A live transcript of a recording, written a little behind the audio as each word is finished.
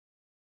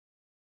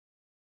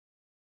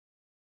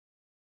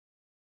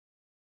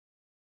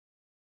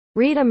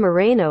Rita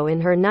Moreno in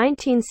her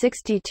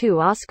 1962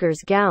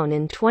 Oscars gown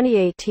in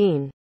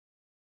 2018.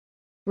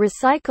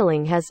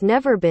 Recycling has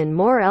never been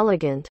more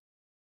elegant.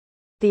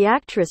 The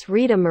actress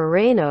Rita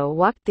Moreno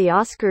walked the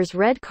Oscars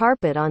red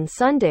carpet on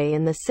Sunday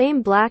in the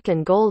same black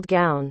and gold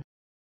gown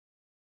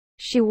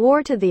she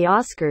wore to the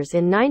Oscars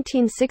in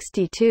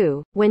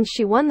 1962, when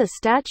she won the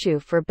statue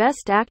for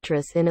Best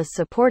Actress in a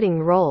Supporting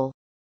Role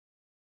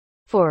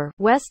for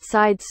West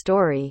Side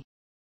Story.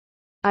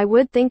 "I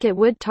would think it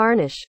would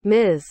tarnish,"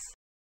 Ms.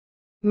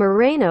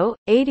 Moreno,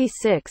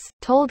 86,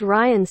 told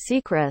Ryan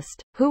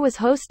Seacrest, who was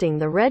hosting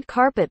the red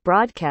carpet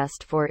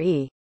broadcast for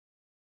E!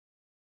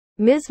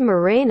 Ms.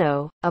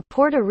 Moreno, a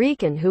Puerto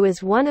Rican who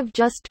is one of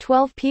just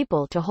 12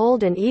 people to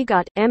hold an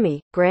EGOT, Emmy,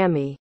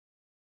 Grammy,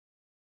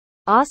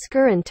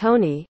 Oscar and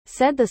Tony,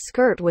 said the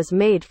skirt was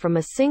made from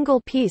a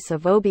single piece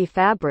of obi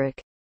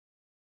fabric,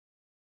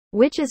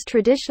 which is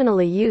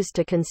traditionally used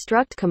to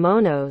construct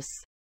kimonos.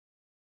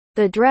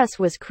 The dress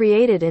was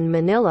created in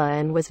Manila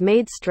and was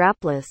made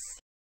strapless.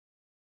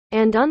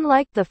 And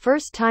unlike the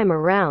first time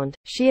around,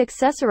 she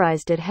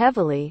accessorized it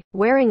heavily,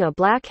 wearing a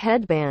black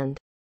headband,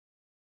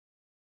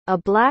 a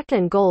black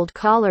and gold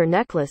collar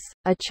necklace,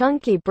 a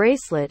chunky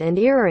bracelet and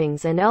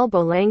earrings and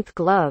elbow-length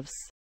gloves,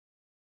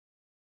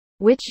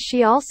 which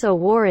she also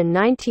wore in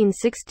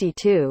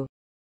 1962.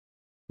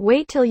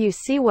 "Wait till you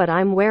see what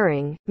I'm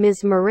wearing,"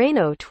 Ms.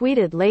 Moreno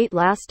tweeted late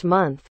last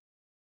month,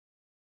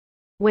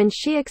 when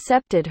she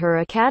accepted her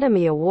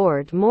Academy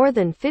Award more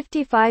than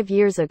 55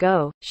 years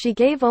ago. She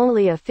gave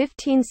only a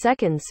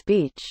 15-second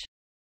speech.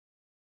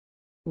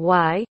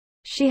 Why?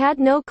 She had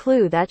no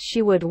clue that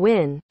she would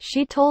win,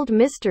 she told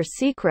Mr.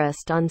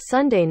 Seacrest on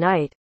Sunday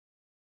night.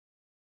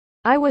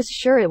 "I was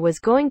sure it was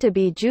going to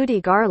be Judy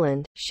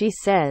Garland," she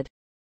said.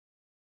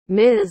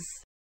 Ms.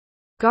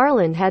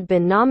 Garland had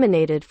been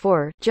nominated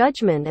for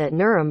Judgment at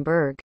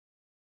Nuremberg.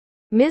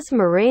 Ms.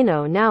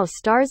 Moreno now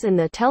stars in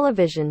the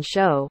television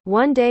show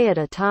One Day at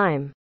a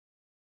Time,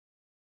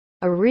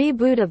 a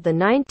reboot of the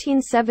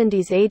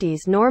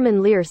 1970s-80s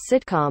Norman Lear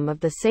sitcom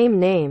of the same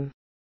name.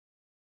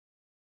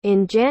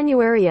 In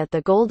January at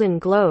the Golden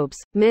Globes,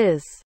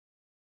 Ms.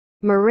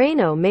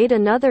 Moreno made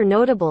another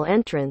notable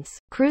entrance,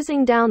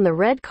 cruising down the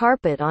red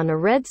carpet on a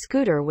red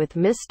scooter with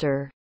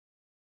Mr.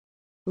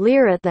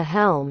 Lear at the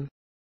helm.